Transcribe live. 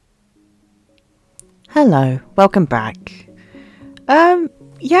Hello, welcome back. So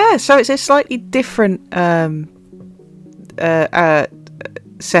it's a slightly different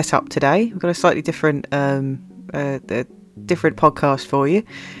setup today. We've got a slightly different different podcast for you.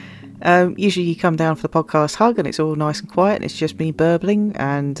 Usually you come down for the podcast hug and it's all nice and quiet and it's just me burbling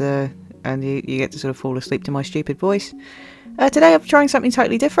and you get to sort of fall asleep to my stupid voice. Today I'm trying something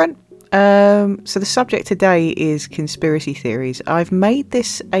totally different. So the subject today is conspiracy theories. I've made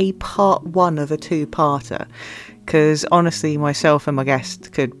this a part one of a two-parter because honestly myself and my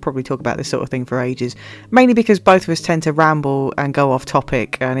guest could probably talk about this sort of thing for ages, mainly because both of us tend to ramble and go off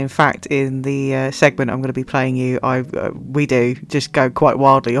topic, and in fact in the segment I'm going to be playing you we do just go quite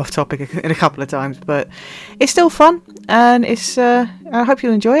wildly off topic in a couple of times, but it's still fun and it's I hope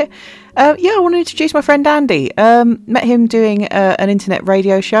you'll enjoy it. I want to introduce my friend Andy. Met him doing an internet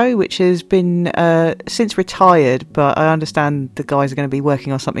radio show, which has been since retired, but I understand the guys are going to be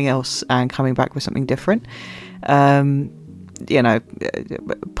working on something else and coming back with something different.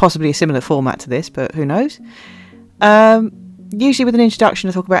 Possibly a similar format to this, but who knows? Usually with an introduction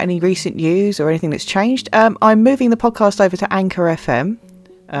to talk about any recent news or anything that's changed. I'm moving the podcast over to Anchor FM.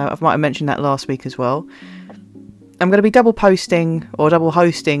 I might have mentioned that last week as well. I'm going to be double posting or double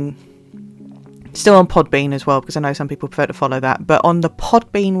hosting still on Podbean as well, because I know some people prefer to follow that, but on the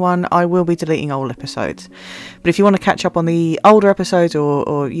Podbean one I will be deleting old episodes. But if you want to catch up on the older episodes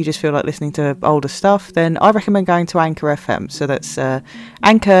or you just feel like listening to older stuff, then I recommend going to Anchor FM. So that's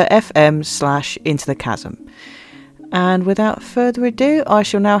Anchor FM/Into the Chasm. And without further ado, I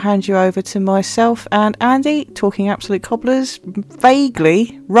shall now hand you over to myself and Andy talking absolute cobblers,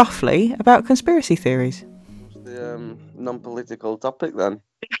 vaguely, roughly, about conspiracy theories. The non-political topic then.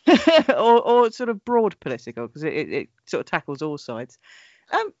 or sort of broad political, because it sort of tackles all sides.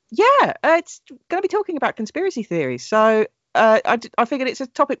 It's going to be talking about conspiracy theories. So I figured it's a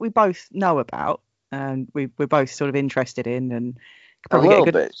topic we both know about and we're both sort of interested in, and probably get a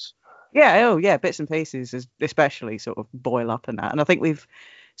good bits. Bits and pieces, especially sort of boil up and that. And I think we've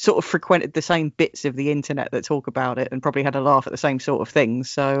sort of frequented the same bits of the internet that talk about it and probably had a laugh at the same sort of things.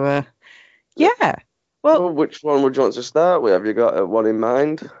 So Well, which one would you want to start with? Have you got one in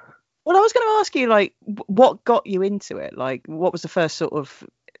mind? Well, I was going to ask you, like, what got you into it? Like, what was the first sort of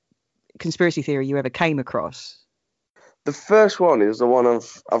conspiracy theory you ever came across? The first one is the one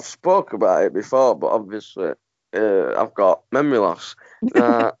I've spoke about it before, but obviously I've got memory loss.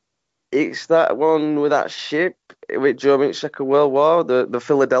 It's that one with that ship during the Second World War, the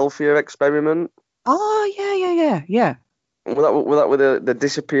Philadelphia experiment. Oh, yeah. Was that with the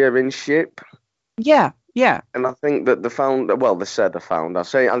disappearing ship? Yeah. And I think that they said they found. I'm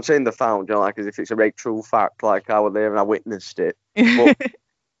saying they found, like as if it's a very true fact, like I was there and I witnessed it. But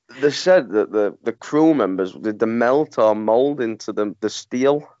they said that the crew members did the melt or mold into the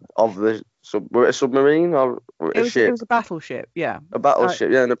steel of the submarine or a ship. It was a battleship, yeah. A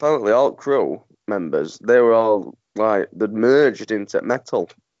battleship, yeah. And apparently all crew members, they were all like they'd merged into metal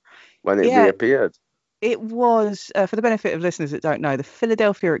when it reappeared. It was, for the benefit of listeners that don't know, the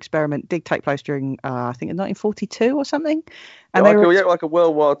Philadelphia experiment did take place during, I think, in 1942 or something. And like a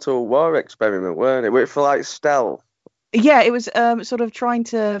World War II war experiment, weren't it? For like stealth. Yeah, it was sort of trying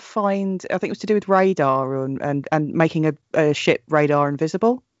to find, I think it was to do with radar and making a ship radar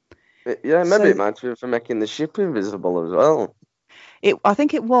invisible. Yeah, maybe it might be for making the ship invisible as well. I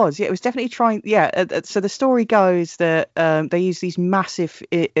think it was. Yeah, it was definitely trying. Yeah, so the story goes that they used these massive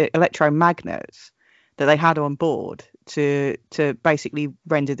electromagnets that they had on board to basically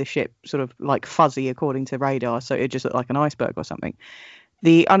render the ship sort of like fuzzy according to radar, so it just looked like an iceberg or something.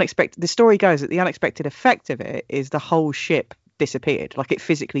 The story goes that the unexpected effect of it is the whole ship disappeared, like it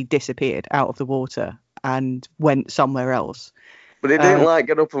physically disappeared out of the water and went somewhere else. But it didn't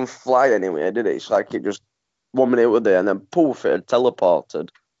get up and fly anywhere, did it? It's like it just 1 minute was there and then poof, it had teleported.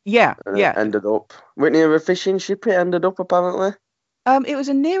 Yeah. It ended up. Went near a fishing ship, it ended up apparently. It was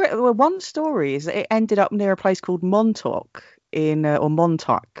one story is that it ended up near a place called Montauk or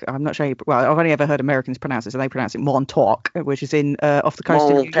Montauk. I'm not sure. I've only ever heard Americans pronounce it, so they pronounce it Montauk, which is in off the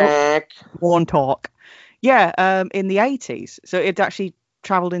coast of New York. Montauk. Yeah, in the 80s. So it actually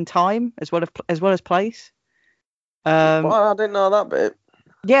travelled in time as well as place. I didn't know that bit.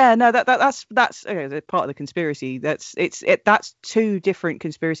 Yeah, no, that's okay, part of the conspiracy. That's two different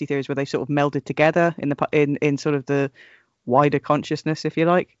conspiracy theories where they sort of melded together in sort of the wider consciousness, if you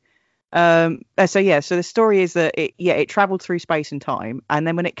like. So the story is that it traveled through space and time, and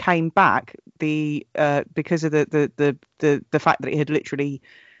then when it came back, because of the fact that it had literally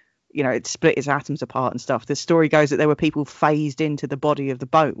it split its atoms apart and stuff. The story goes that there were people phased into the body of the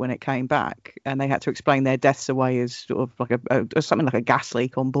boat when it came back, and they had to explain their deaths away as sort of like something like a gas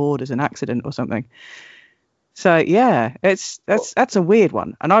leak on board as an accident or something. So yeah, that's a weird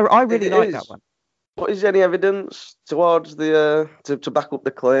one, and I really like that one. But is there any evidence towards the to back up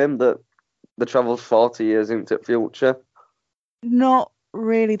the claim that they travelled 40 years into the future? Not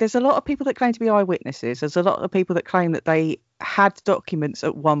really. There's a lot of people that claim to be eyewitnesses. There's a lot of people that claim that they had documents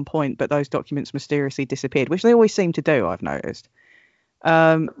at one point, but those documents mysteriously disappeared, which they always seem to do, I've noticed.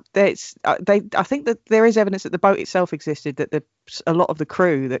 I think that there is evidence that the boat itself existed, that a lot of the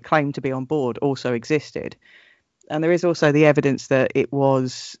crew that claimed to be on board also existed. And there is also the evidence that it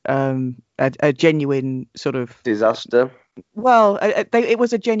was a genuine sort of disaster. Well, it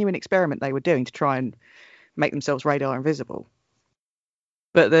was a genuine experiment they were doing to try and make themselves radar invisible.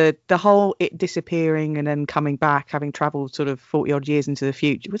 But the whole it disappearing and then coming back, having travelled sort of 40 odd years into the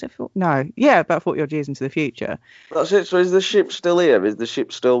future, was it? No, yeah, about 40 odd years into the future. That's it. So is the ship still here? Is the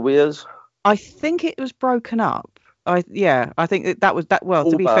ship still with us? I think it was broken up. I think that was that. Well,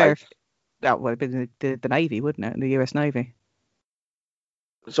 to be fair, that would have been the Navy, wouldn't it? The US Navy.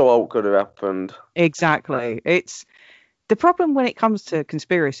 So what could have happened? Exactly. It's the problem when it comes to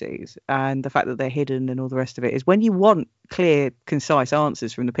conspiracies and the fact that they're hidden and all the rest of it is when you want clear, concise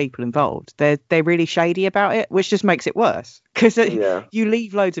answers from the people involved, they're really shady about it, which just makes it worse because you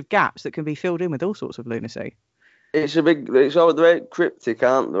leave loads of gaps that can be filled in with all sorts of lunacy. It's all very cryptic,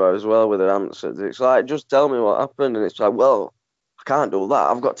 aren't they, as well, with their answers. It's like, just tell me what happened, and it's like, well, I can't do that.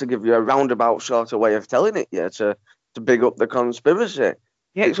 I've got to give you a roundabout sort of way of telling it, to big up the conspiracy.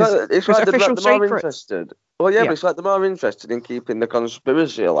 Yeah, it's like they're more interested. Well, yeah, yeah, but it's like they're more interested in keeping the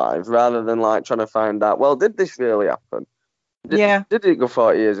conspiracy alive rather than like trying to find out, well, did this really happen? Did it go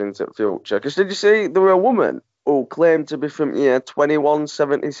 40 years into the future? Because did you see there were a woman who claimed to be from year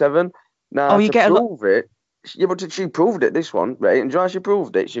 2177? Now, to prove it, yeah, but she proved it, this one, right? And do you know how she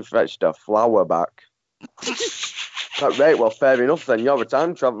proved it? She fetched a flower back. Like, right, well, fair enough then. You're a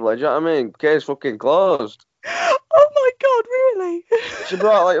time traveller, do you know what I mean? Case fucking closed. Oh my God, really? She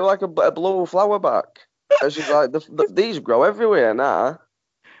brought like a blue flower back. And she's like, these grow everywhere now.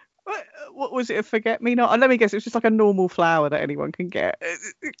 What was it, a forget-me-not? Let me guess, it was just like a normal flower that anyone can get.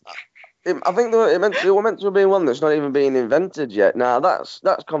 I think they were meant to be one that's not even being invented yet. Now, that's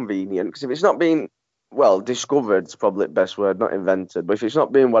convenient, because if it's not being, well, discovered, it's probably the best word, not invented, but if it's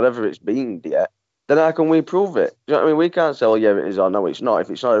not being whatever it's being yet, then how can we prove it? Do you know what I mean? We can't say, oh, yeah, it is, or no, it's not, if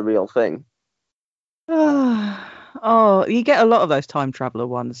it's not a real thing. Oh, you get a lot of those time traveller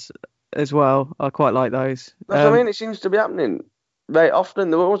ones as well. I quite like those. That's what I mean. It seems to be happening very often.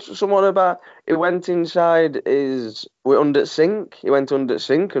 There was someone about, he went inside we're under sink. He went under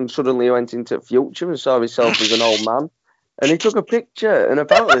sink and suddenly he went into the future and saw himself as an old man. And he took a picture, and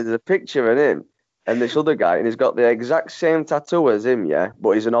apparently there's a picture of him and this other guy, and he's got the exact same tattoo as him,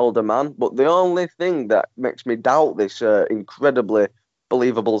 but he's an older man. But the only thing that makes me doubt this incredibly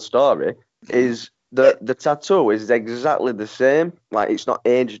believable story is the tattoo is exactly the same. Like, it's not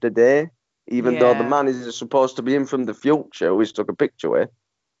aged a day, even though the man is supposed to be in from the future who he's took a picture with.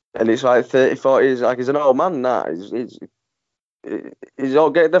 And it's like 30, 40 years, like, he's an old man now. He's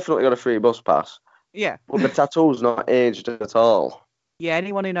definitely got a free bus pass. Yeah. But the tattoo's not aged at all. Yeah,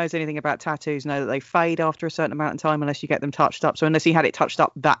 anyone who knows anything about tattoos know that they fade after a certain amount of time unless you get them touched up. So unless he had it touched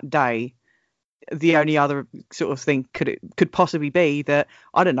up that day, the only other sort of thing could possibly be that,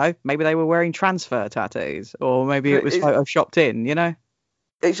 I don't know, maybe they were wearing transfer tattoos, or maybe it was photoshopped in,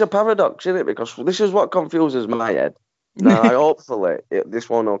 It's a paradox, isn't it? Because this is what confuses my head. Now, hopefully, this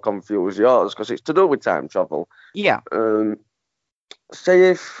one will confuse yours, because it's to do with time travel. Yeah.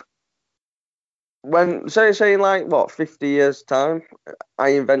 Say in like, what, 50 years' time, I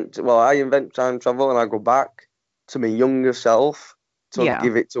invent time travel and I go back to my younger self to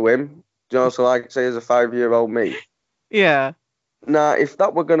give it to him. Do you know, so like, say, as a 5-year-old me. Yeah. Now, if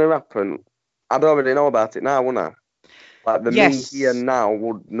that were going to happen, I'd already know about it now, wouldn't I? Like, the me here now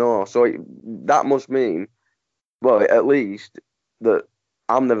would know. So that must mean, well, at least, that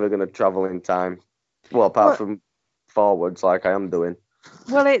I'm never going to travel in time. Well, apart from forwards, like I am doing.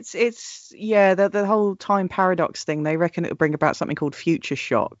 Well, it's the whole time paradox thing. They reckon it'll bring about something called future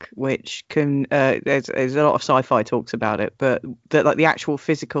shock, which can there's a lot of sci-fi talks about it, but the actual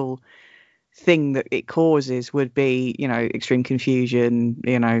physical thing that it causes would be, extreme confusion,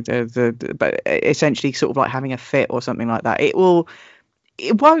 but essentially sort of like having a fit or something like that. It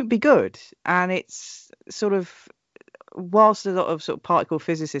won't be good, and it's sort of, whilst a lot of sort of particle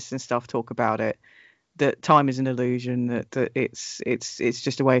physicists and stuff talk about it, that time is an illusion, that it's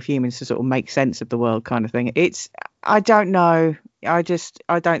just a way of humans to sort of make sense of the world kind of thing. It's I don't know. I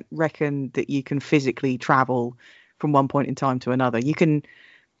don't reckon that you can physically travel from one point in time to another. You can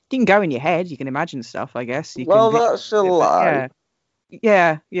go in your head. You can imagine stuff. I guess you can Well, that's a visualize it, but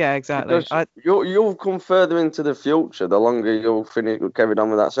lie. yeah, exactly. Because you'll come further into the future the longer you'll finish carried on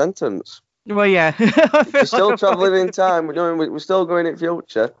with that sentence. Well, yeah. I feel We're like still I've got traveling into in the time. We're still going in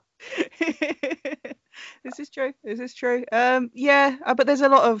future. This is true. This is true. Yeah, but there's a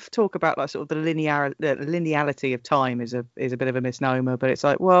lot of talk about like sort of the linearity of time is a bit of a misnomer. But it's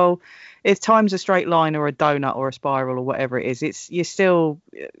like, well, if time's a straight line or a donut or a spiral or whatever it is, you're still,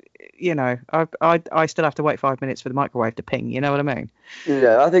 I still have to wait 5 minutes for the microwave to ping. You know what I mean?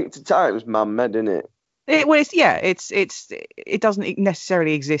 Yeah, I think time's man-made, isn't it? It doesn't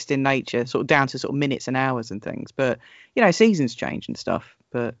necessarily exist in nature, sort of down to sort of minutes and hours and things. But seasons change and stuff.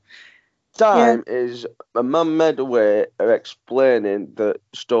 But yeah. Time is a man-made way of explaining that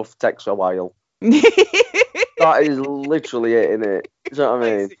stuff takes a while. That is literally it, isn't it? You know what I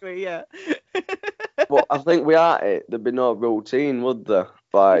mean? Basically, yeah. But I think without it, there'd be no routine, would there?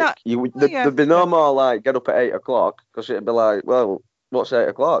 Like, No, there'd be no more like get up at 8 o'clock because it'd be like, well, what's 8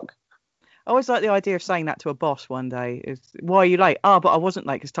 o'clock? I always like the idea of saying that to a boss one day. Is why are you late? Oh, but I wasn't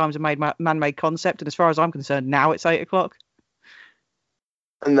late because time's a man-made concept, and as far as I'm concerned, now it's 8 o'clock.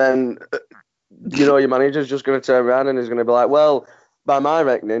 And then, your manager's just going to turn around and he's going to be like, well, by my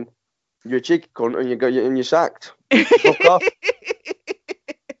reckoning, you're a cheeky cunt and you're sacked. Fuck off.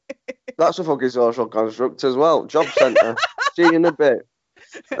 That's a fucking social construct as well. Job centre. See you in a bit.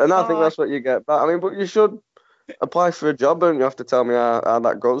 And I think that's what you get back. I mean, but you should apply for a job and you have to tell me how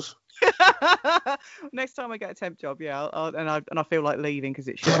that goes. Next time I get a temp job, yeah, and I feel like leaving because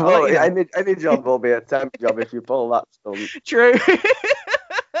it's shit. Well, any job will be a temp job if you pull that stunt. True.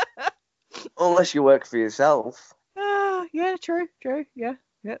 Unless you work for yourself. Yeah, true. Yeah,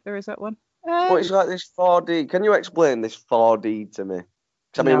 there is that one. But it's like this 4D. Can you explain this 4D to me?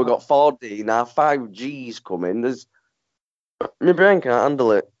 I mean, we've got 4D now. 5G's coming. My brain can't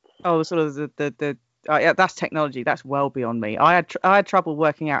handle it. Oh, sort of the yeah, that's technology. That's well beyond me. I had trouble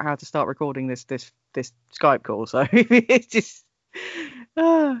working out how to start recording this Skype call. So it's just.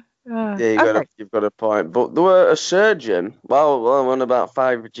 Yeah, you've got a point. But there were a surgeon. Well, on about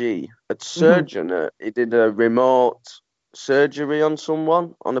 5G, a surgeon. He did a remote surgery on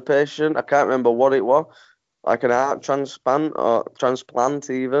someone, on a patient. I can't remember what it was, like an heart transplant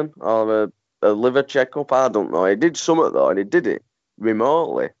even, or a liver checkup. I don't know. He did something though, and he did it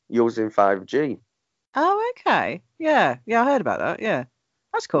remotely using 5G. Oh, okay. Yeah, I heard about that. Yeah,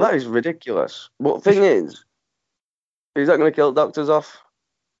 that's cool. That is ridiculous. But the thing is that going to kill doctors off?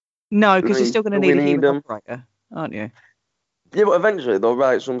 No, because you're still going to need a human operator, aren't you? Yeah, but eventually they'll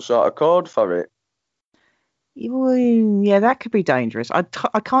write some sort of code for it. Yeah, that could be dangerous. I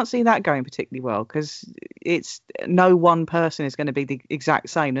can't see that going particularly well because no one person is going to be the exact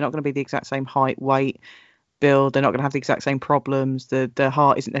same. They're not going to be the exact same height, weight, build. They're not going to have the exact same problems. The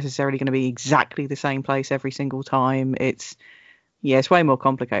heart isn't necessarily going to be exactly the same place every single time. It's way more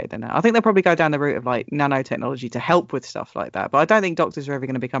complicated than that. I think they'll probably go down the route of like nanotechnology to help with stuff like that. But I don't think doctors are ever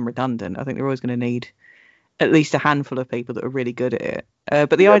going to become redundant. I think they're always going to need at least a handful of people that are really good at it.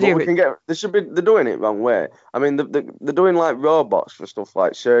 But the idea they're doing it wrong way. I mean, they're doing like robots for stuff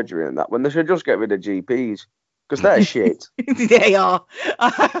like surgery and that when they should just get rid of GPs because they're shit. They are.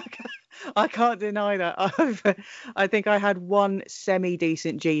 I can't deny that. I think I had one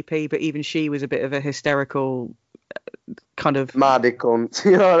semi-decent GP, but even she was a bit of a hysterical kind of Mardy cunt.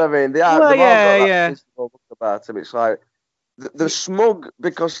 You know what I mean? They've all got that about them. It's like they're smug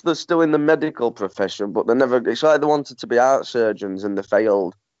because they're still in the medical profession, but it's like they wanted to be art surgeons and they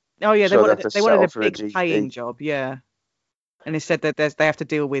failed. Oh yeah, they wanted a big paying job, yeah. And instead that they have to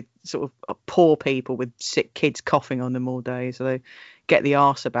deal with sort of poor people with sick kids coughing on them all day, so they get the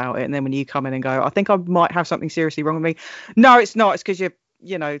arse about it. And then when you come in and go, I think I might have something seriously wrong with me. No, it's not. It's because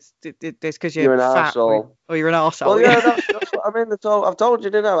it's because you're an fat arsehole. Or you're an arsehole. Well, yeah, that's what I mean. I've told you,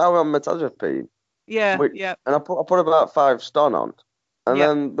 didn't I? I'm on metazapine. Yeah. And I put about 5 stone on. And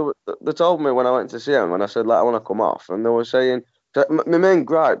then they told me when I went to see them, and I said, like, I want to come off. And they were saying, my main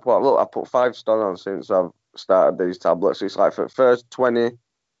gripe, look, I put 5 stone on since I've started these tablets. It's like for the first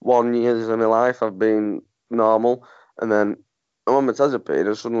 21 years of my life, I've been normal. And then I'm on metazapine,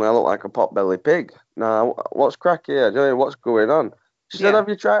 and suddenly I look like a potbelly pig. Now, what's crack here? Do you know what's going on? She said, have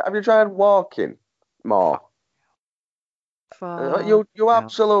you tried walking more? You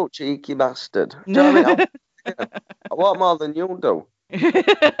absolute cheeky bastard. Do you know what I mean? I walk more than you do. And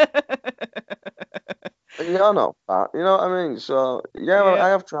you're not fat, you know what I mean? So, I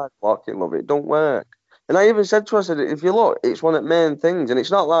have tried walking, love it. Don't work. And I even said to her, I said, if you look, it's one of the main things. And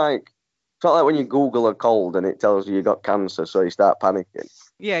it's not like It's not like when you Google a cold and it tells you got cancer, so you start panicking.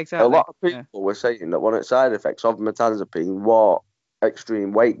 Yeah, A exactly. lot of people were saying that one of the side effects of mirtazapine was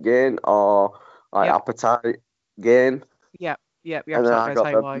extreme weight gain or like appetite gain. Yep. Your And then appetite I goes got a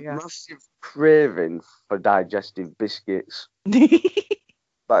haywire. Yeah. massive craving for digestive biscuits.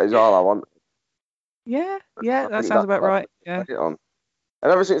 That is all I want. Yeah, I that think sounds about that's right. Yeah. it on.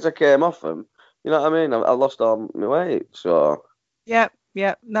 And ever since I came off them, you know what I mean? I lost all my weight. So, Yep.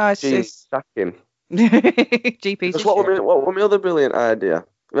 No, geez, it's stacking. GPs Because is shit. what was my other brilliant idea?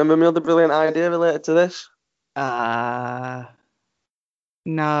 Remember my other brilliant idea related to this?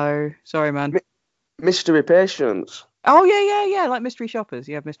 No, sorry, man. Mystery patients. Oh yeah, like mystery shoppers.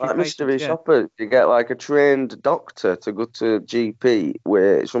 You have mystery Like patients. mystery Yeah. shoppers, you get like a trained doctor to go to GP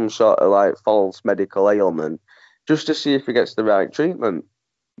with some sort of like false medical ailment, just to see if he gets the right treatment.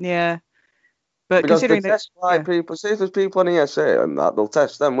 Yeah, but Because they considering that, test like people, see if there's people on ESA and that, they'll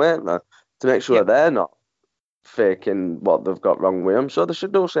test them, won't they, to make sure Yep. they're not faking what they've got wrong with them. So they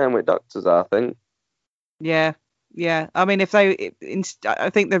should do the same with doctors, I think. yeah. I mean, I think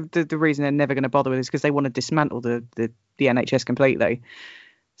the reason they're never going to bother with it is because they want to dismantle the NHS completely.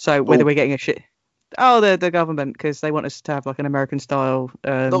 So whether we're getting a shit, the government, because they want us to have like an American style.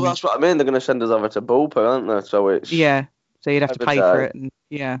 No, that's what I mean. They're going to send us over to Bupa, aren't they? So it's So you'd have to pay for it, and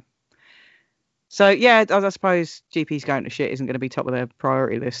So I suppose GPs going to shit isn't going to be top of their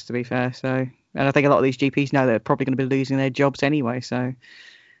priority list, to be fair. So, and I think a lot of these GPs know they're probably going to be losing their jobs anyway. So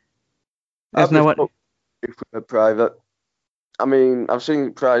there's no one. If we're private. I mean, I've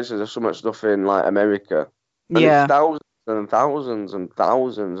seen prices of so much stuff in like America, and it's thousands and thousands and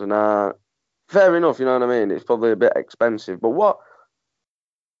thousands, and fair enough, you know what I mean. It's probably a bit expensive, but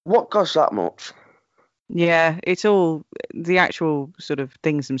what costs that much? Yeah, it's all the actual sort of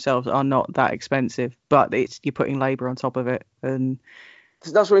things themselves are not that expensive, but you're putting labour on top of it, and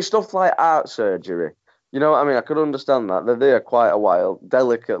that's when stuff like art surgery. You know what I mean? I could understand that they're there quite a while,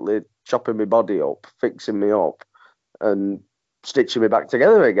 delicately chopping my body up, fixing me up, and stitching me back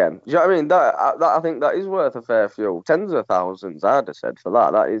together again. Do you know what I mean? That I think that is worth a fair few tens of thousands. I'd have said for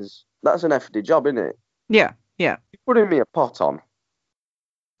that. That's an FD job, isn't it? Yeah. You're putting me a pot on.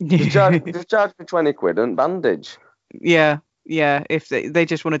 Just charge me 20 quid and bandage. Yeah. If they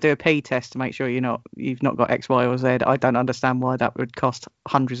just want to do a P test to make sure you've not got X, Y, or Z, I don't understand why that would cost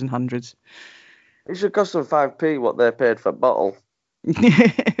hundreds and hundreds. It should cost them 5p what they paid for a bottle.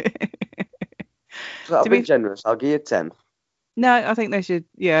 So I'll be generous. I'll give you 10. No, I think they should.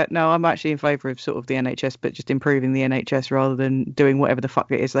 Yeah, no, I'm actually in favour of sort of the NHS, but just improving the NHS rather than doing whatever the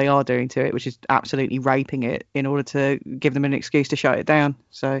fuck it is they are doing to it, which is absolutely raping it in order to give them an excuse to shut it down.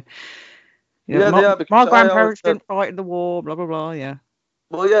 So, my grandparents didn't fight in the war, blah, blah, blah, yeah.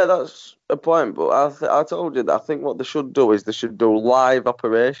 Well, yeah, that's a point, but I told you that I think what they should do is they should do live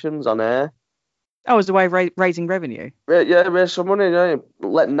operations on air. Oh, as a way of raising revenue? Yeah, raise some money.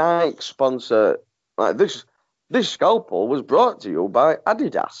 Let Nike sponsor, like this. This scalpel was brought to you by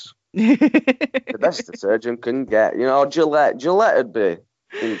Adidas. The best a surgeon can get. Gillette. Gillette would be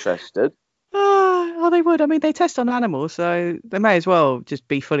interested. Oh, they would. I mean, they test on animals, so they may as well just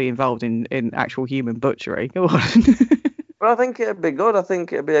be fully involved in actual human butchery. Go on. But I think it'd be good. I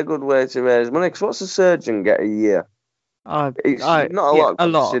think it'd be a good way to raise money. Because what's a surgeon get a year? It's not a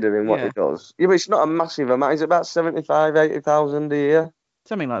lot considering what he does. Yeah, but it's not a massive amount. It's about 75,000, 80,000 a year.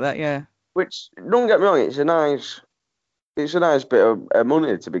 Something like that, yeah. Which, don't get me wrong, it's a nice bit of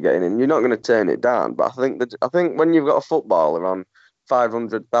money to be getting in. You're not going to turn it down. But I think when you've got a footballer on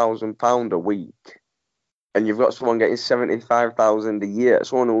 £500,000 a week, and you've got someone getting 75,000 a year,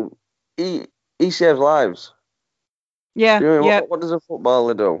 someone who he saves lives. Yeah. What does a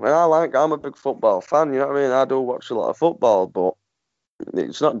footballer do? And I'm a big football fan. You know what I mean? I do watch a lot of football, but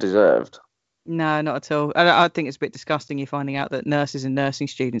it's not deserved. No, not at all. I think it's a bit disgusting. You're finding out that nurses and nursing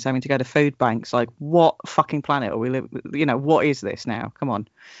students having to go to food banks. Like, what fucking planet are we living? What is this now? Come on.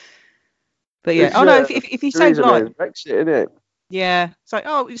 But yeah, if you save lives, Brexit, isn't it? Yeah, it's like,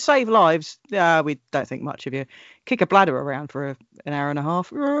 save lives. Yeah, we don't think much of you. Kick a bladder around for an hour and a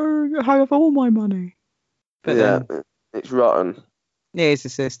half. I have all my money. But yeah, it's rotten. Yeah, it's the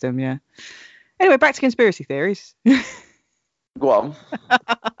system. Yeah. Anyway, back to conspiracy theories. Go on.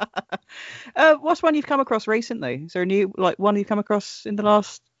 What's one you've come across recently? Is there a new one you've come across in the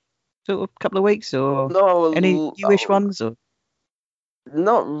last sort of couple of weeks, or any newish ones? Or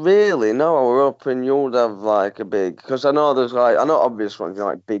not really. No, we're hoping you'd have like a big, because I know there's obvious ones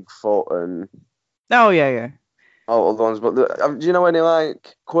like Bigfoot and all other ones, but do you know any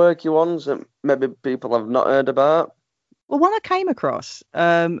like quirky ones that maybe people have not heard about? Well, one I came across,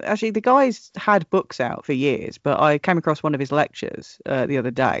 actually, the guy's had books out for years, but I came across one of his lectures the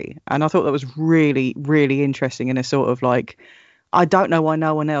other day, and I thought that was really, really interesting in a sort of like, I don't know why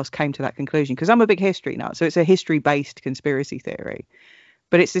no one else came to that conclusion, because I'm a big history nut, so it's a history-based conspiracy theory.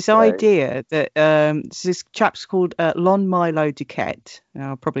 But it's this Right. idea that this chap's called Lon Milo Duquette.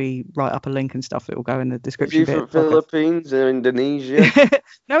 I'll probably write up a link and stuff that will go in the Is description he bit. from of the podcast. Philippines or Indonesia?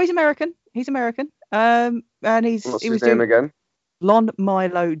 No, he's American. He's American. And What's he his was name doing again? Lon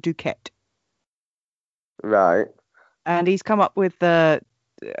Milo Duquette. Right. And he's come up with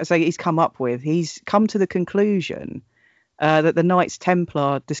he's come to the conclusion that the Knights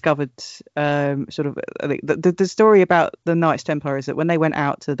Templar discovered sort of the story about the Knights Templar is that when they went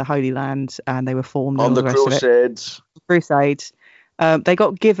out to the Holy Land and they were formed On and the all the rest of it, Crusades. they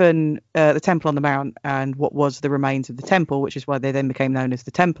got given the Temple on the Mount and what was the remains of the temple, which is why they then became known as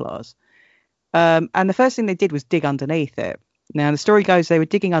the Templars. And the first thing they did was dig underneath it. Now, the story goes they were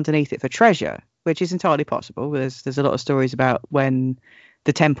digging underneath it for treasure, which is entirely possible. There's a lot of stories about when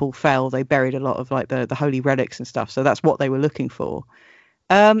the temple fell, they buried a lot of like the holy relics and stuff. So that's what they were looking for.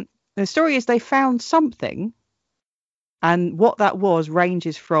 The story is they found something, and what that was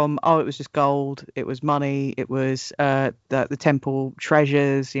ranges from, it was just gold, it was money, it was the temple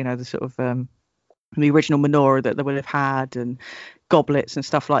treasures, the sort of the original menorah that they would have had, and goblets and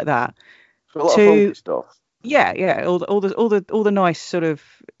stuff like that. A lot of funky stuff. Yeah, all the nice sort of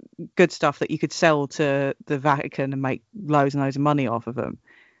good stuff that you could sell to the Vatican and make loads and loads of money off of them.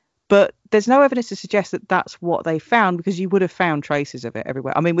 But there's no evidence to suggest that that's what they found, because you would have found traces of it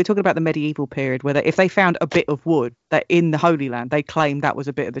everywhere. I mean, we're talking about the medieval period where if they found a bit of wood that in the Holy Land, they claimed that was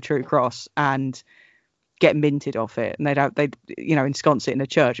a bit of the true cross and get minted off it, and they'd ensconce it in a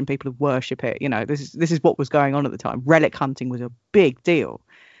church and people would worship it. This is what was going on at the time. Relic hunting was a big deal.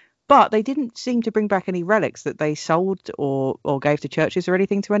 But they didn't seem to bring back any relics that they sold or gave to churches or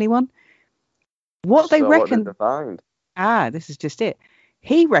anything to anyone. What they reckon... What did they find? This is just it.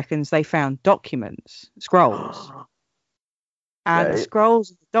 He reckons they found documents, scrolls. And Right. The scrolls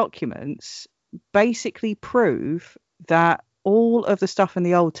and the documents basically prove that all of the stuff in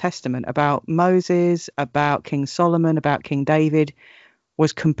the Old Testament about Moses, about King Solomon, about King David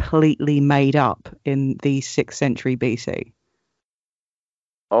was completely made up in the 6th century BC.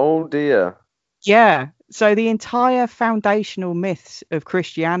 Oh dear. Yeah. So the entire foundational myths of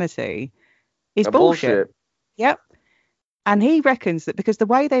Christianity is bullshit. Yep. And he reckons that because the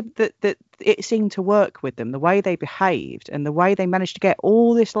way that it seemed to work with them, the way they behaved and the way they managed to get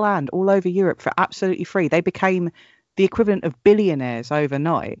all this land all over Europe for absolutely free, they became the equivalent of billionaires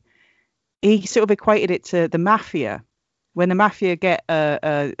overnight. He sort of equated it to the mafia. When the mafia get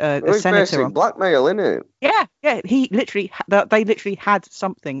a senator on, blackmail, innit? Yeah. They literally had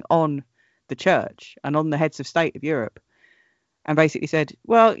something on the church and on the heads of state of Europe, and basically said,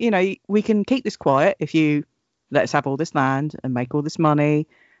 well, we can keep this quiet if you let us have all this land and make all this money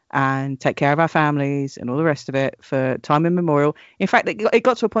and take care of our families and all the rest of it for time immemorial. In fact, it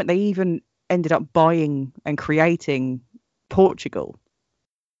got to a point they even ended up buying and creating Portugal.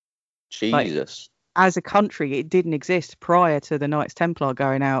 Jesus. As a country, it didn't exist prior to the Knights Templar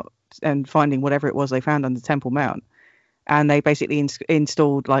going out and finding whatever it was they found on the Temple Mount. And they basically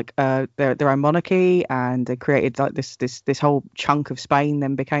installed like their own monarchy, and they created like this whole chunk of Spain.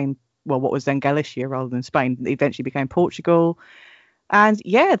 Then became what was then Galicia rather than Spain. It eventually became Portugal. And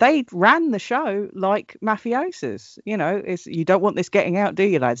yeah, they ran the show like mafiosos. You don't want this getting out, do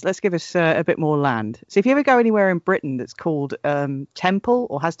you, lads? Let's give us a bit more land. So if you ever go anywhere in Britain that's called Temple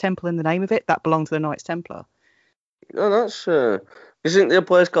or has Temple in the name of it, that belonged to the Knights Templar. Oh, that's isn't there a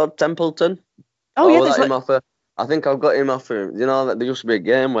place called Templeton? Oh yeah, I think I've got him off of, that there used to be a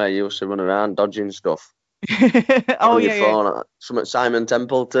game where you used to run around dodging stuff. Oh on your yeah, phone, Something Simon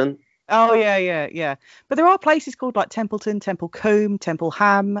Templeton. Oh yeah. But there are places called like Templeton, Temple Combe, Temple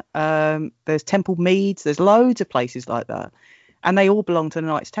Ham. There's Temple Meads. There's loads of places like that, and they all belong to the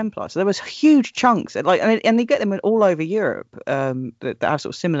Knights Templar. So there was huge chunks, and they get them all over Europe that have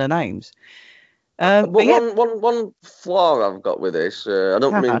sort of similar names. One flaw I've got with this, I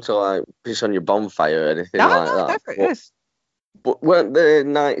don't mean to like piss on your bonfire or anything like that. But weren't the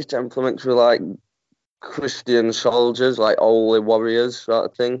Knights Templar meant to be like Christian soldiers, like holy warriors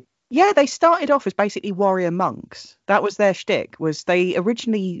sort of thing? Yeah, they started off as basically warrior monks. That was their shtick. Was they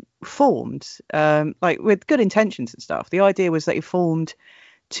originally formed with good intentions and stuff. The idea was they formed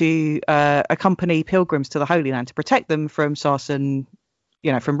to accompany pilgrims to the Holy Land to protect them from Saracen,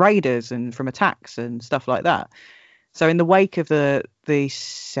 from raiders and from attacks and stuff like that. So in the wake of the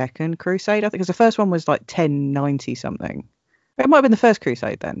Second Crusade, I think, because the first one was like 1090 something. It might have been the First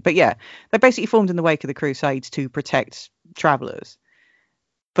Crusade then. But yeah, they basically formed in the wake of the Crusades to protect travellers.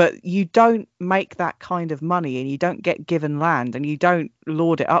 But you don't make that kind of money, and you don't get given land, and you don't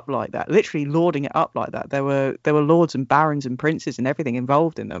lord it up like that. Literally lording it up like that. There were lords and barons and princes and everything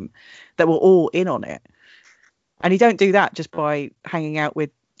involved in them that were all in on it. And you don't do that just by hanging out with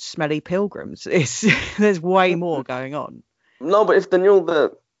smelly pilgrims. There's way more going on. No, but if they knew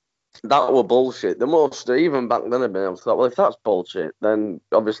that were bullshit, the most even back then had been able to thought, well, if that's bullshit, then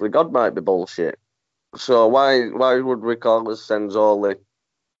obviously God might be bullshit. So why would we call us sends all the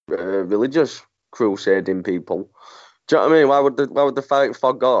religious crusading people? Do you know what I mean? Why would they fight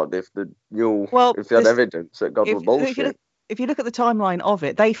for God if they knew if they had evidence that God was bullshit? If you look at the timeline of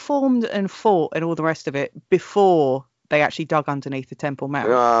it, they formed and fought and all the rest of it before they actually dug underneath the Temple Mount.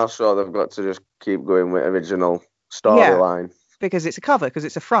 Ah, so they've got to just keep going with original storyline. Yeah, because it's a cover, because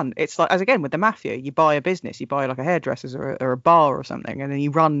it's a front. It's like, as again with the mafia, you buy a business, you buy like a hairdresser's or a bar or something, and then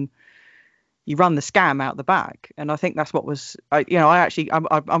you run the scam out the back. And I think that's what was,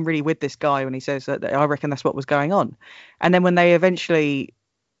 I'm really with this guy when he says that I reckon that's what was going on. And then when they eventually,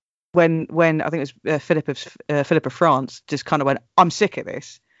 when I think it was Philip of France just kind of went, I'm sick of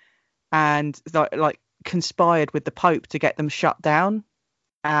this, and like conspired with the Pope to get them shut down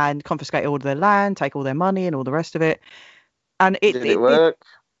and confiscate all of their land, take all their money and all the rest of it. And did it work?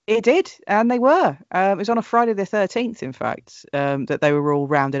 It did, and they were. It was on a Friday the 13th, in fact, that they were all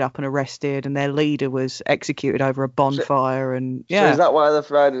rounded up and arrested, and their leader was executed over a bonfire. So is that why the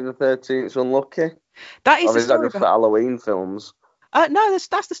Friday the 13th is unlucky? That is. Or is that just for Halloween films? No,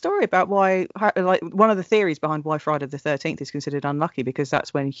 that's the story about why. Like, one of the theories behind why Friday the 13th is considered unlucky, because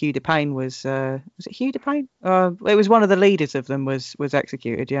that's when Hugh de Payne was it Hugh de Payne? It was one of the leaders of them was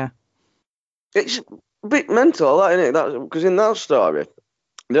executed. Yeah. It's a bit mental, that, isn't it? Because in that story,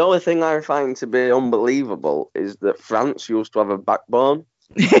 the only thing I find to be unbelievable is that France used to have a backbone.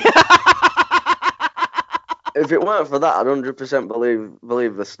 If it weren't for that, I'd 100%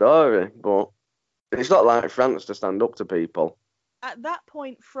 believe the story. But it's not like France to stand up to people. At that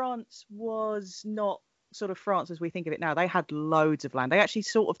point, France was not sort of France as we think of it now. They had loads of land. They actually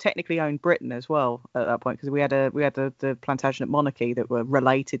sort of technically owned Britain as well at that point, because we had the Plantagenet monarchy that were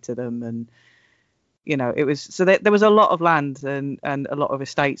related to them, and it was so there was a lot of land and a lot of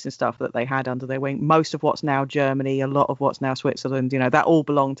estates and stuff that they had under their wing. Most of what's now Germany, a lot of what's now Switzerland, that all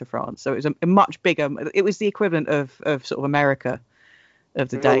belonged to France. So it was a much bigger. It was the equivalent of sort of America of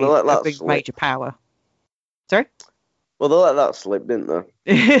the day, a big major power. Sorry. Well, they let that slip, didn't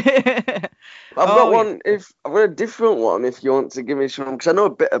they? I've got a different one. If you want to give me some, because I know a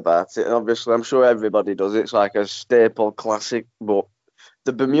bit about it, and obviously I'm sure everybody does. It's like a staple classic, but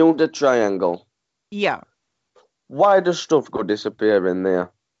the Bermuda Triangle. Yeah. Why does stuff go disappear in there?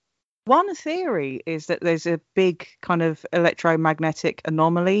 One theory is that there's a big kind of electromagnetic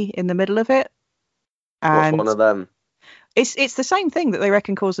anomaly in the middle of it. And what's one of them? It's the same thing that they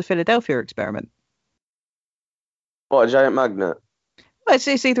reckon caused the Philadelphia experiment. What, a giant magnet? Well,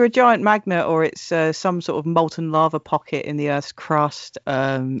 it's either a giant magnet or it's some sort of molten lava pocket in the Earth's crust.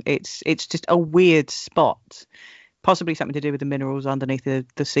 It's just a weird spot. Possibly something to do with the minerals underneath the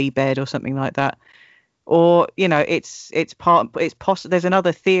seabed or something like that. Or, there's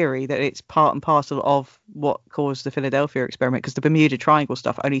another theory that it's part and parcel of what caused the Philadelphia experiment, because the Bermuda Triangle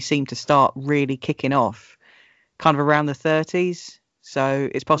stuff only seemed to start really kicking off kind of around the 30s. So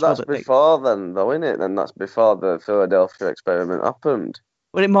it's possible that's before then, though, isn't it? And that's before the Philadelphia experiment happened.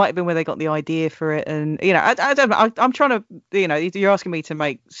 Well, it might have been where they got the idea for it, and I don't know. I'm trying to, you're asking me to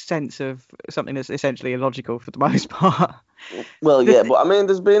make sense of something that's essentially illogical for the most part. Well, yeah, but I mean,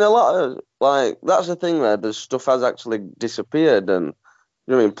 there's been a lot of that's the thing there. There's stuff has actually disappeared, and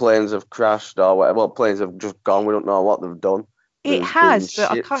planes have crashed or whatever. Well, planes have just gone. We don't know what they've done. It has,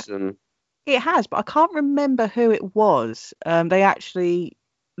 but I can't remember who it was. They actually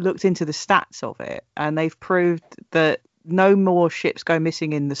looked into the stats of it, and they've proved that no more ships go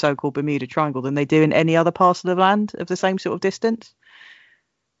missing in the so-called Bermuda Triangle than they do in any other parcel of land of the same sort of distance.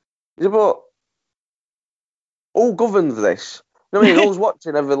 Yeah, but who governs this? Who's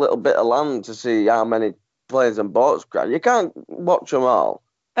watching every little bit of land to see how many planes and boats crash? You can't watch them all.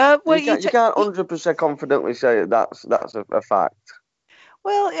 You can't 100% confidently say that's a fact.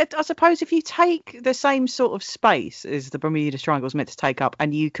 Well, I suppose if you take the same sort of space as the Bermuda Triangle is meant to take up,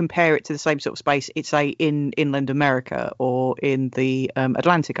 and you compare it to the same sort of space, it's in inland America or in the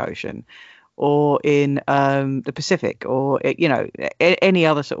Atlantic Ocean or in the Pacific or, any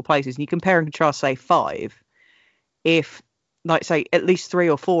other sort of places, and you compare and contrast, say, 5, if, like, say, at least 3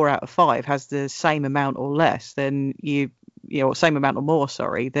 or 4 out of 5 has the same amount or less, then same amount or more,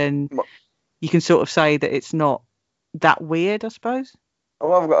 sorry, then you can sort of say that it's not that weird, I suppose.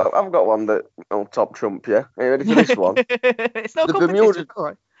 Oh, I've got one that will top trump you. Are you ready for this one? It's not The competition, Bermuda, all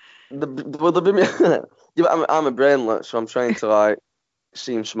right. the Bermuda. Yeah, but I'm a brainlet, so I'm trying to like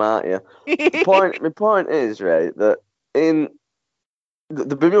seem smart here. My point is right that in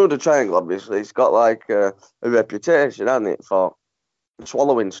the Bermuda Triangle, obviously, it's got like a reputation, hasn't it, for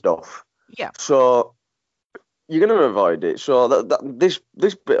swallowing stuff. Yeah, So you're going to avoid it. So this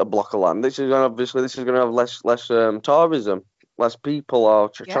bit of block of land, this is going to have less tourism, less people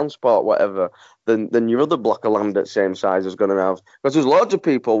or yeah. transport, whatever, than your other block of land that same size is going to have. Because there's loads of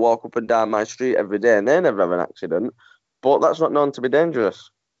people walk up and down my street every day and they never have an accident, but that's not known to be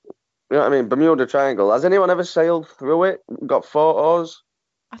dangerous. You know what I mean? Bermuda Triangle. Has anyone ever sailed through it? Got photos?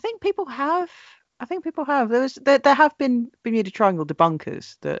 I think people have. I think people have. There have been Bermuda Triangle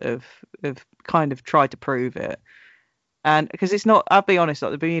debunkers that have kind of tried to prove it. And because it's not, I'll be honest,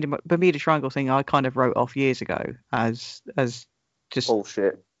 like the Bermuda Triangle thing, I kind of wrote off years ago as just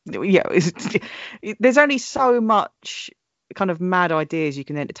Bullshit. yeah. There's only so much kind of mad ideas you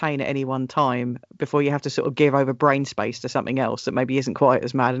can entertain at any one time before you have to sort of give over brain space to something else that maybe isn't quite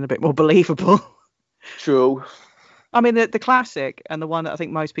as mad and a bit more believable. True. I mean, the classic and the one that I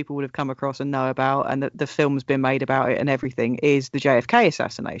think most people would have come across and know about, and the film's been made about it and everything, is the JFK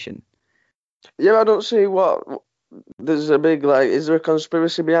assassination. Yeah, I don't see what. There's a big, like, is there a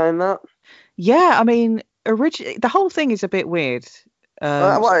conspiracy behind that? Yeah, I mean, originally the whole thing is a bit weird.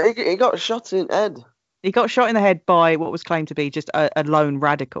 He got shot in head. He got shot in the head by what was claimed to be just a lone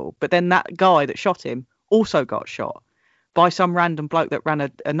radical, but then that guy that shot him also got shot by some random bloke that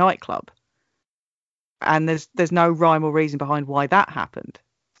ran a nightclub, and there's no rhyme or reason behind why that happened.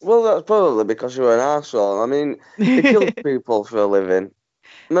 Well, that's probably because you were an asshole. I mean, he killed people for a living.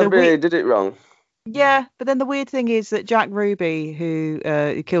 Maybe he did it wrong. Yeah, but then the weird thing is that Jack Ruby,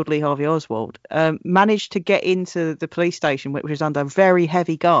 who killed Lee Harvey Oswald, managed to get into the police station, which was under very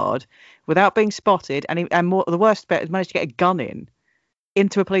heavy guard, without being spotted, the worst bit is managed to get a gun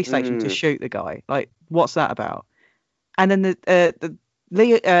into a police station to shoot the guy. Like, what's that about? And then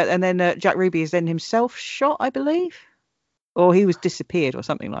Jack Ruby is then himself shot, I believe, or he was disappeared or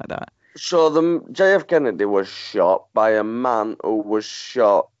something like that. So the JF Kennedy was shot by a man who was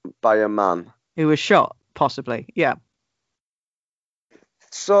shot by a man. Who was shot, possibly, yeah.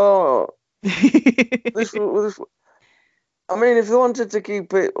 So, this, I mean, if they wanted to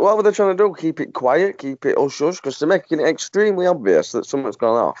keep it, what were they trying to do? Keep it quiet, keep it hush-hush? Because they're making it extremely obvious that something's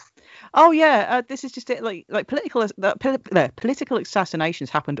gone off. Oh yeah, this is just it. Like political assassinations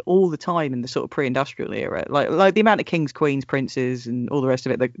happened all the time in the sort of pre-industrial era. Like the amount of kings, queens, princes, and all the rest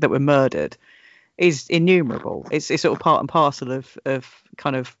of it that were murdered is innumerable. It's sort of part and parcel of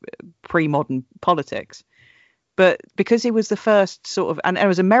kind of pre-modern politics. But because he was the first sort of, and it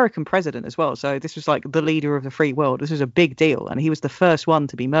was American president as well, so this was like the leader of the free world. This was a big deal, and he was the first one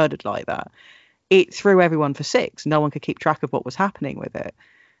to be murdered like that. It threw everyone for six. No one could keep track of what was happening with it.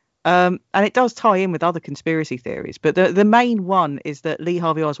 And it does tie in with other conspiracy theories, but the main one is that Lee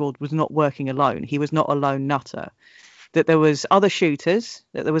Harvey Oswald was not working alone. He was not a lone nutter. That there was other shooters,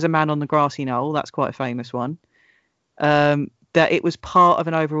 that there was a man on the grassy knoll, that's quite a famous one, that it was part of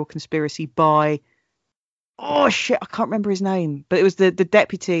an overall conspiracy by, oh shit, I can't remember his name, but it was the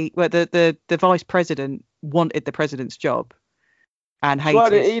deputy, well, the vice president wanted the president's job and hated. Why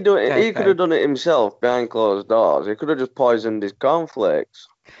didn't he do it? He could have done it himself behind closed doors. He could have just poisoned his cornflakes.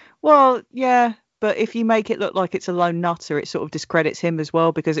 Well, yeah, but if you make it look like it's a lone nutter, it sort of discredits him as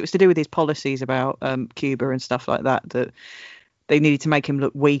well, because it was to do with his policies about Cuba and stuff like that, that they needed to make him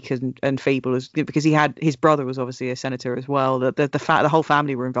look weak and feeble, because his brother was obviously a senator as well. The whole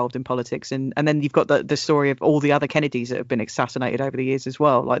family were involved in politics, and then you've got the story of all the other Kennedys that have been assassinated over the years as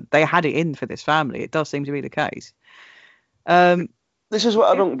well. Like, they had it in for this family. It does seem to be the case. This is what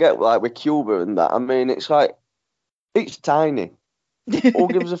I don't get, like, with Cuba and that. I mean, it's like, it's tiny. Who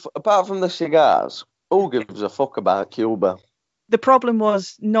gives apart from the cigars, who gives a fuck about Cuba? The problem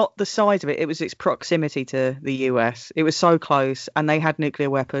was not the size of it, it was its proximity to the US. It was so close, and they had nuclear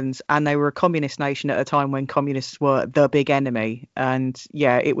weapons, and they were a communist nation at a time when communists were the big enemy. And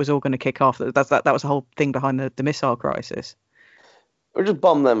yeah, it was all going to kick off. That was the whole thing behind the missile crisis. We just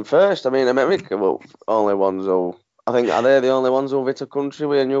bomb them first. I mean, America were only ones who, I think, are they the only ones who hit a country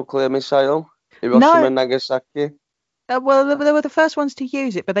with a nuclear missile? Hiroshima and Nagasaki? Well, they were the first ones to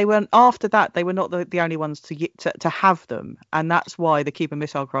use it, but they weren't. After that, they were not the only ones to have them, and that's why the Cuban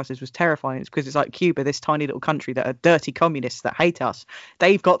Missile Crisis was terrifying. It's because it's like Cuba, this tiny little country that are dirty communists that hate us.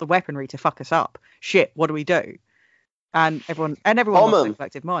 They've got the weaponry to fuck us up. Shit, what do we do? And everyone lost their Common.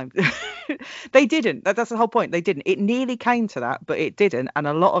 collective mind. They didn't. That's the whole point. They didn't. It nearly came to that, but it didn't. And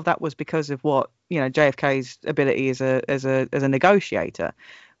a lot of that was because of what, JFK's ability as a negotiator.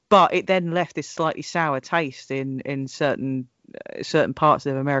 But it then left this slightly sour taste in certain parts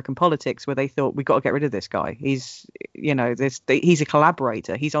of American politics where they thought, we've got to get rid of this guy. He's he's a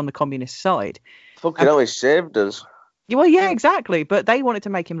collaborator. He's on the communist side. Fucking hell, he saved us. Well, yeah, exactly. But they wanted to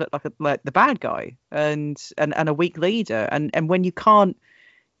make him look like the bad guy and a weak leader. And when you can't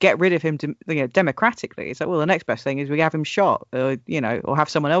get rid of him, democratically, it's like, well, the next best thing is we have him shot, or have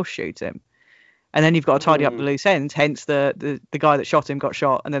someone else shoot him. And then you've got to tidy up the loose ends. Hence, the guy that shot him got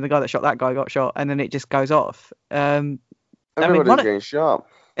shot, and then the guy that shot that guy got shot, and then it just goes off. Everybody's getting shot.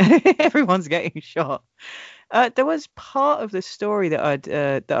 Everyone's getting shot. There was part of the story that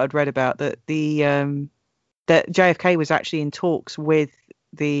I'd read about that that JFK was actually in talks with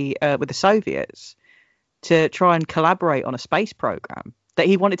the Soviets to try and collaborate on a space program. That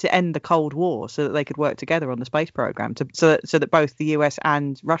he wanted to end the Cold War so that they could work together on the space program, so that both the US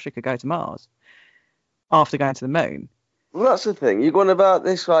and Russia could go to Mars after going to the moon. Well, that's the thing. You're going about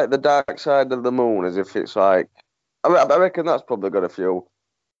this like the dark side of the moon, as if it's like. I reckon that's probably got a few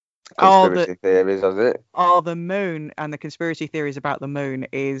conspiracy theories, has it? Oh, the moon and the conspiracy theories about the moon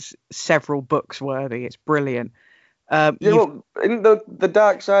is several books worthy. It's brilliant. In the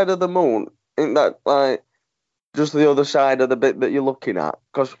dark side of the moon, isn't that like just the other side of the bit that you're looking at?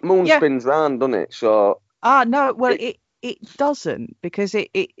 Because moon spins round, doesn't it? So. No. Well, it doesn't, because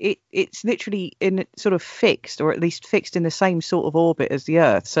it's literally in sort of fixed, or at least fixed in the same sort of orbit as the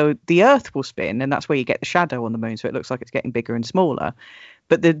Earth. So the Earth will spin, and that's where you get the shadow on the moon. So it looks like it's getting bigger and smaller.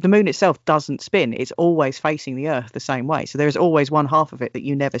 But the moon itself doesn't spin. It's always facing the Earth the same way. So there's always one half of it that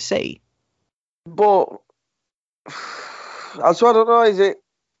you never see. But I don't know. Is it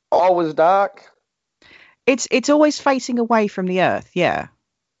always dark? It's always facing away from the Earth. Yeah.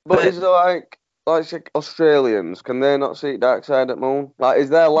 But is it like Australians, can they not see dark side of the moon? Like, is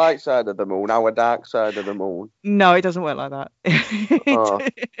there light side of the moon, our dark side of the moon? No, it doesn't work like that. Oh.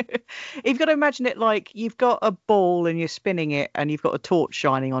 You've got to imagine it like you've got a ball and you're spinning it and you've got a torch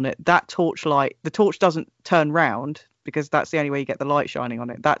shining on it. That the torch doesn't turn round, because that's the only way you get the light shining on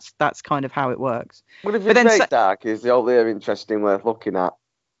it. That's kind of how it works. But if it's very dark, is the whole there interesting worth looking at?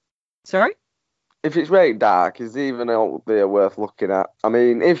 Sorry? If it's very dark, is even out there worth looking at? I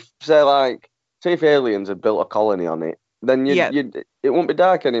mean, if if aliens had built a colony on it, then it wouldn't be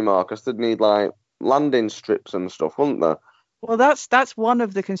dark anymore, because they'd need like landing strips and stuff, wouldn't they? Well, that's one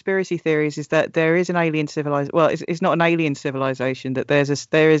of the conspiracy theories, is that there is an alien civilization. Well, it's not an alien civilization. That there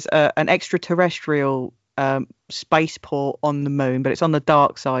is an extraterrestrial spaceport on the moon, but it's on the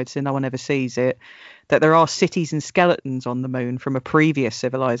dark side, so no one ever sees it. That there are cities and skeletons on the moon from a previous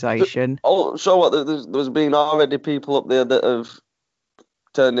civilization. So what? There's been already people up there that have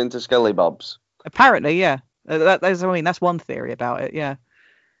turned into skellybobs. Apparently, yeah. That's one theory about it, yeah.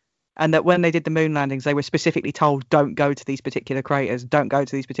 And that when they did the moon landings, they were specifically told, don't go to these particular craters, don't go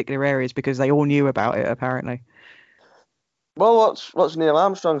to these particular areas, because they all knew about it, apparently. Well, what's Neil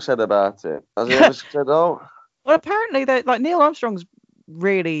Armstrong said about it? Has he ever said, oh? Well, apparently, Neil Armstrong's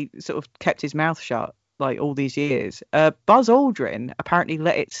really sort of kept his mouth shut, like, all these years. Buzz Aldrin apparently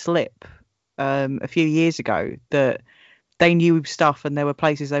let it slip a few years ago that they knew stuff and there were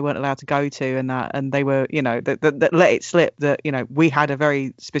places they weren't allowed to go to, and they were, that let it slip that, we had a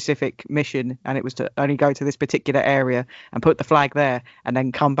very specific mission, and it was to only go to this particular area and put the flag there and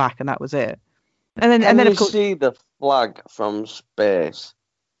then come back, and that was it. And then of course, see the flag from space.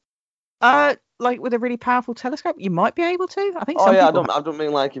 Like with a really powerful telescope, you might be able to. I think. Oh yeah, I don't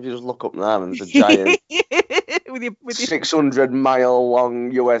mean like if you just look up now and there's a giant with your 600-mile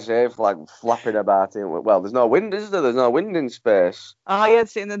long USA flag flapping about it. Well, there's no wind, is there? There's no wind in space. Oh yeah,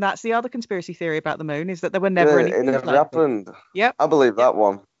 and then that's the other conspiracy theory about the moon, is that there were never any. It never happened. Yep. I believe that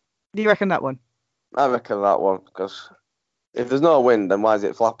one. Do you reckon that one? I reckon that one, because if there's no wind, then why is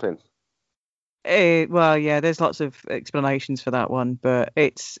it flapping? Well, yeah, there's lots of explanations for that one, but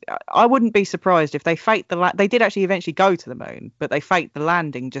I wouldn't be surprised if they faked they did actually eventually go to the moon, but they faked the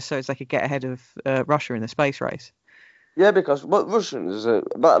landing just so as they could get ahead of Russia in the space race. Yeah, because Russians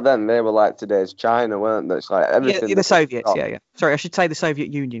back then, they were like today's China, weren't they? It's like everything. Yeah, the Soviets, yeah. Sorry, I should say the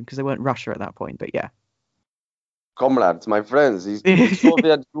Soviet Union, because they weren't Russia at that point, but yeah. Comrades, my friends, he's the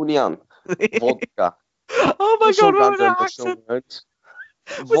Soviet Union. Vodka. Oh my God, what was that accent?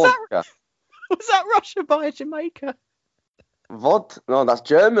 Vodka. Was that Russia by Jamaica? What? No, that's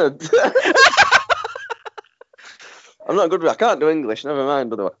German. I'm not good with. I can't do English. Never mind.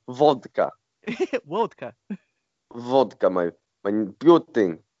 By the way, vodka. Vodka. Vodka, my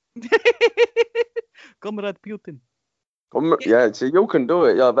Putin. Comrade Putin. Yeah, see, you can do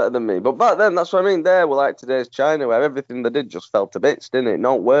it. You're better than me. But back then, that's what I mean. There, we're like today's China, where everything they did just fell to bits, didn't it?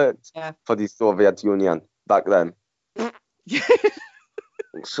 No, it worked for the Soviet Union back then.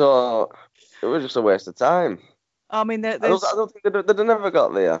 So it was just a waste of time. I mean, I don't think they never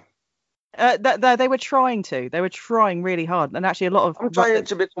got there. They were trying to. They were trying really hard, and actually, a lot of. I'm trying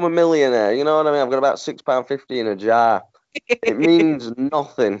to become a millionaire. You know what I mean? I've got about £6.50 in a jar. It means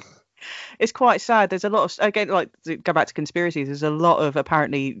nothing. It's quite sad. There's a lot of, again, like, to go back to conspiracies, there's a lot of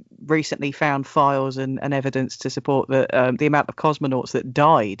apparently recently found files and evidence to support that the amount of cosmonauts that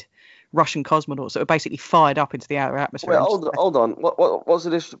died, Russian cosmonauts that were basically fired up into the outer atmosphere. Wait, hold on. What's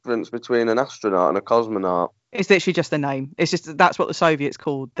the difference between an astronaut and a cosmonaut? It's literally just the name. It's just that's what the Soviets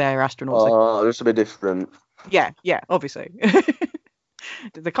called their astronauts. Oh, it's a bit different. Yeah, obviously.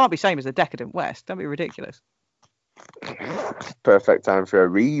 They can't be same as the decadent West. Don't be ridiculous. Perfect time for a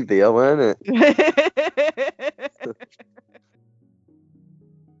reveal, wasn't it?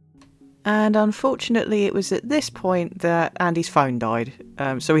 And unfortunately, it was at this point that Andy's phone died.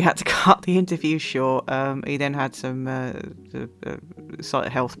 So we had to cut the interview short. He then had some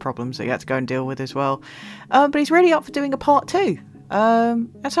slight health problems that he had to go and deal with as well. But he's really up for doing a part 2.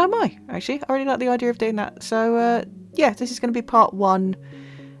 And so am I, actually. I really like the idea of doing that. So, this is going to be part 1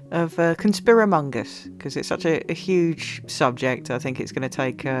 of Conspiramungus, because it's such a huge subject. I think it's going to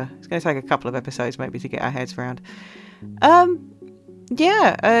take a couple of episodes maybe to get our heads around.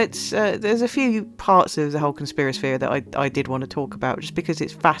 It's there's a few parts of the whole conspiracy sphere that I did want to talk about, just because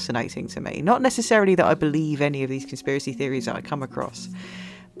it's fascinating to me. Not necessarily that I believe any of these conspiracy theories that I come across,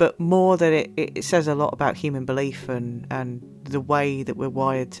 but more that it says a lot about human belief and the way that we're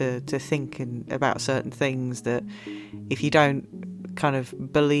wired to think about certain things, that if you don't kind of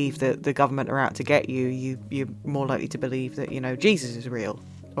believe that the government are out to get you, you're more likely to believe that, Jesus is real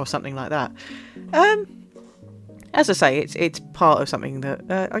or something like that. As I say, it's part of something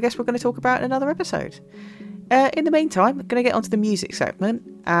that I guess we're going to talk about in another episode. In the meantime, I'm going to get onto the music segment,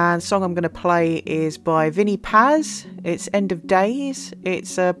 and the song I'm going to play is by Vinnie Paz. It's End of Days.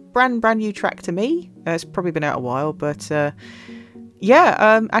 It's a brand new track to me. It's probably been out a while, but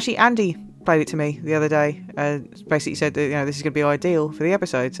actually Andy played it to me the other day. Basically said that this is going to be ideal for the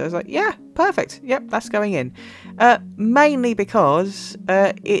episode. So I was like, yeah, perfect. Yep, that's going in. Mainly because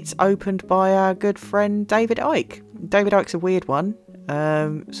it's opened by our good friend David Icke. David Icke's a weird one.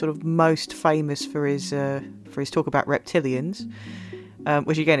 Sort of most famous for his talk about reptilians,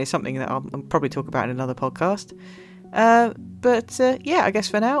 which again is something that I'll probably talk about in another podcast. I guess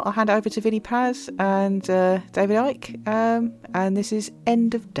for now I'll hand it over to Vinnie Paz and David Icke, and this is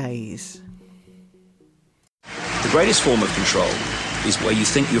End of Days. The greatest form of control is where you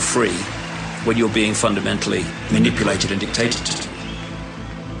think you're free when you're being fundamentally manipulated and dictated to.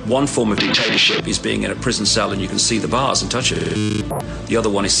 One form of dictatorship is being in a prison cell and you can see the bars and touch it. The other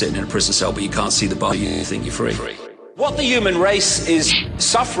one is sitting in a prison cell but you can't see the bar, you think you're free. What the human race is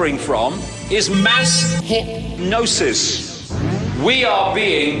suffering from is mass hypnosis. We are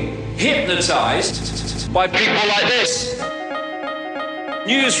being hypnotized by people like this.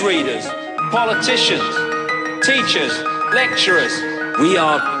 Newsreaders, politicians, teachers, lecturers. We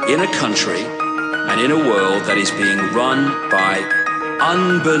are in a country and in a world that is being run by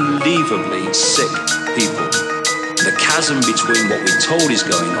unbelievably sick people. The chasm between what we're told is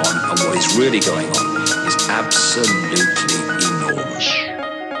going on and what is really going on is absolutely enormous.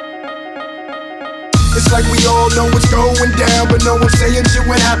 It's like we all know what's going down, but no one's saying shit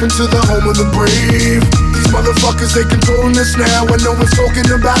what happened to the home of the brave. These motherfuckers, they controlling us now, and no one's talking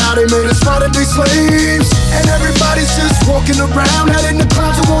about how they made us modern day slaves. And everybody's just walking around, head in the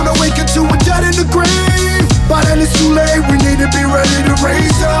clouds, who won't awaken to a dead in the grave. By then it's too late, we need to be ready to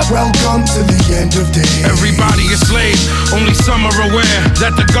raise up. Welcome to the end of days. Everybody is slaves, only some are aware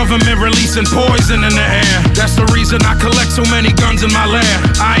that the government releasing poison in the air. That's the reason I collect so many guns in my lair.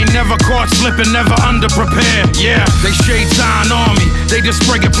 I ain't never caught slipping, never underprepared. Yeah, they shade sign on me, they just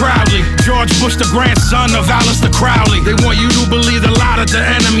spray it proudly. George Bush, the grandson of Alistair Crowley. They want you to believe the lie that the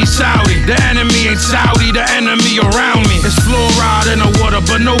enemy's Saudi. The enemy ain't Saudi, the enemy around me. It's fluoride in the water,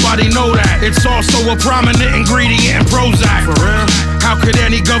 but nobody know that. It's also a prominent ingredient in Prozac. For real? How could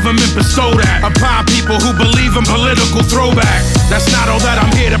any government bestow that upon people who believe in political throwback? That's not all that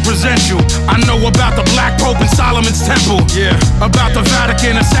I'm here to present you. I know about the Black Pope and Solomon's Temple. Yeah. About the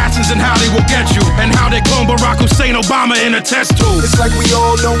Vatican assassins and how they will get you, and how they clone Barack Hussein Obama in a test tube. It's like we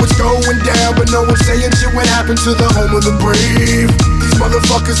all know what's going down, but no one's saying shit what happened to the home of the brave. These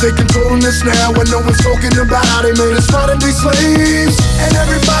motherfuckers, they controlling us now, and no one's talking about how they made us modern day slaves. And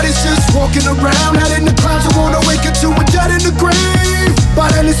everybody's just walking around, head in the clouds, who won't awaken to a dead in the grave. By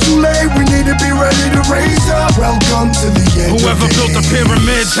then it's too late, we need to be ready to raise up. Welcome Welcome to the end. Whoever built the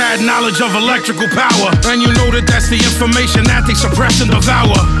pyramids had knowledge of electrical power, and you know that that's the information that they suppress and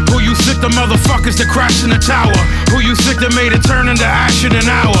devour. Who you think the motherfuckers that crashed in the tower? Who you think that made it turn into ash in an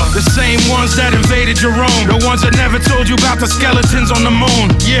hour? The same ones that invaded your own, the ones that never told you about the skeletons on the moon.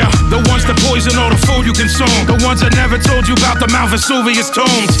 Yeah, the ones that poison all the food you consume, the ones that never told you about the Mount Vesuvius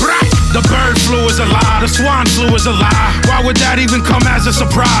tombs. Right? The bird flu is a lie, the swine flu is a lie. Why would that even come as a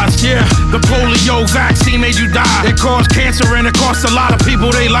surprise? Yeah, the polio vaccine made you die. It caused cancer and it cost a lot of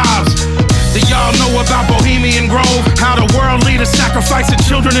people their lives. Do y'all know about Bohemian Grove? How the world leaders sacrificing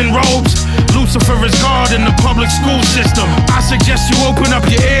children in robes? Lucifer is God in the public school system. I suggest you open up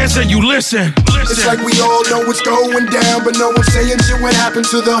your ears and you listen. It's like we all know what's going down, but no one's saying shit what happened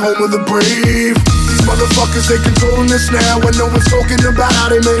to the home of the brave. These motherfuckers, they controlling us now, and no one's talking about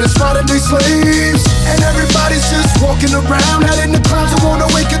how they made us modern day slaves. And everybody's just walking around, heading the clouds and wanna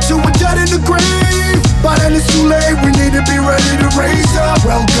wake up to a dead in the grave. But then it's too late, we need to be ready to raise up.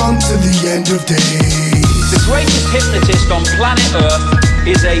 Welcome to the end of days. The greatest hypnotist on planet Earth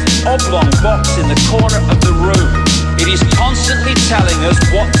is a oblong box in the corner of the room. It is constantly telling us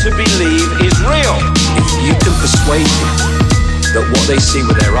what to believe is real. If you can persuade people that what they see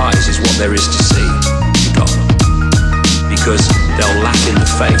with their eyes is what there is to see, you got them. Because they'll laugh in the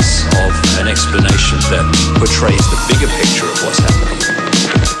face of an explanation that portrays the bigger picture of what's happening.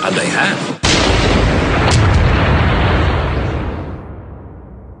 And they have.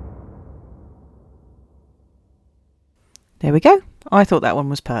 There we go. I thought that one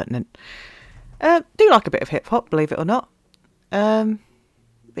was pertinent. Do like a bit of hip hop, believe it or not. But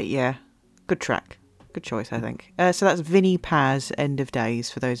yeah, good track. Good choice, I think. So that's Vinnie Paz, End of Days,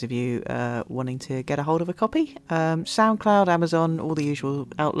 for those of you wanting to get a hold of a copy. SoundCloud, Amazon, all the usual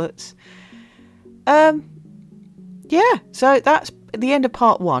outlets. Yeah, so that's the end of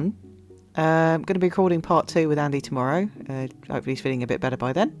part 1. I'm going to be recording part 2 with Andy tomorrow. Hopefully he's feeling a bit better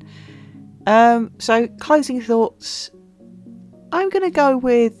by then. So closing thoughts. I'm going to go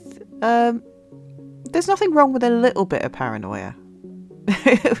with, there's nothing wrong with a little bit of paranoia.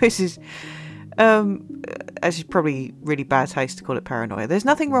 This is, it's probably really bad taste to call it paranoia. There's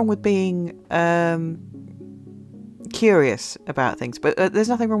nothing wrong with being curious about things, but there's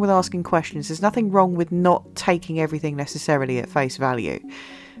nothing wrong with asking questions. There's nothing wrong with not taking everything necessarily at face value.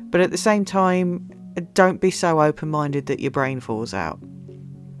 But at the same time, don't be so open-minded that your brain falls out.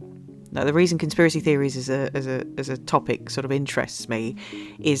 Now, the reason conspiracy theories as a topic sort of interests me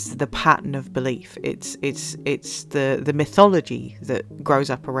is the pattern of belief. It's the mythology that grows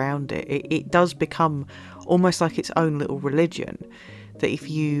up around it. It does become almost like its own little religion. That if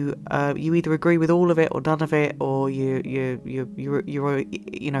you either agree with all of it or none of it, or you're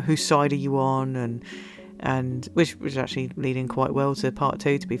whose side are you on, and which was actually leading quite well to part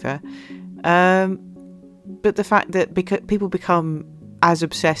 2, to be fair. But the fact that people become as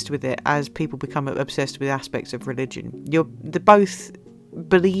obsessed with it as people become obsessed with aspects of religion. They're both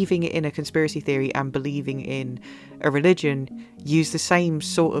believing in a conspiracy theory and believing in a religion use the same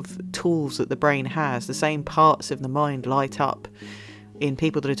sort of tools that the brain has. The same parts of the mind light up in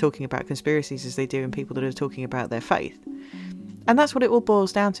people that are talking about conspiracies as they do in people that are talking about their faith. And that's what it all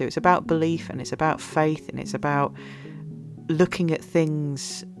boils down to. It's about belief, and it's about faith, and it's about looking at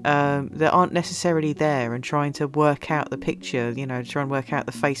things that aren't necessarily there and trying to work out the picture, try and work out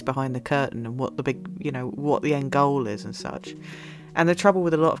the face behind the curtain and what the big, what the end goal is and such. And the trouble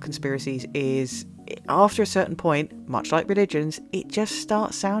with a lot of conspiracies is after a certain point, much like religions, it just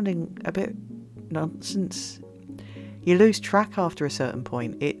starts sounding a bit nonsense. You lose track after a certain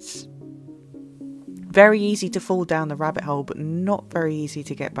point. It's very easy to fall down the rabbit hole, but not very easy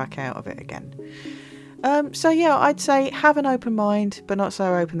to get back out of it again. So yeah, I'd say have an open mind, but not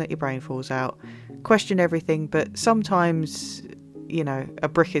so open that your brain falls out. Question everything, but sometimes, a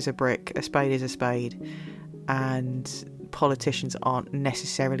brick is a brick, a spade is a spade, and politicians aren't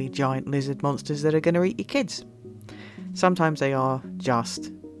necessarily giant lizard monsters that are going to eat your kids. Sometimes they are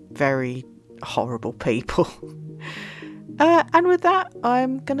just very horrible people. And with that,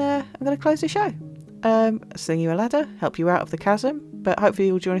 I'm gonna close the show. Sling you a ladder, help you out of the chasm, but hopefully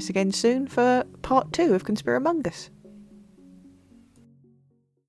you'll join us again soon for part 2 of Conspiramungus.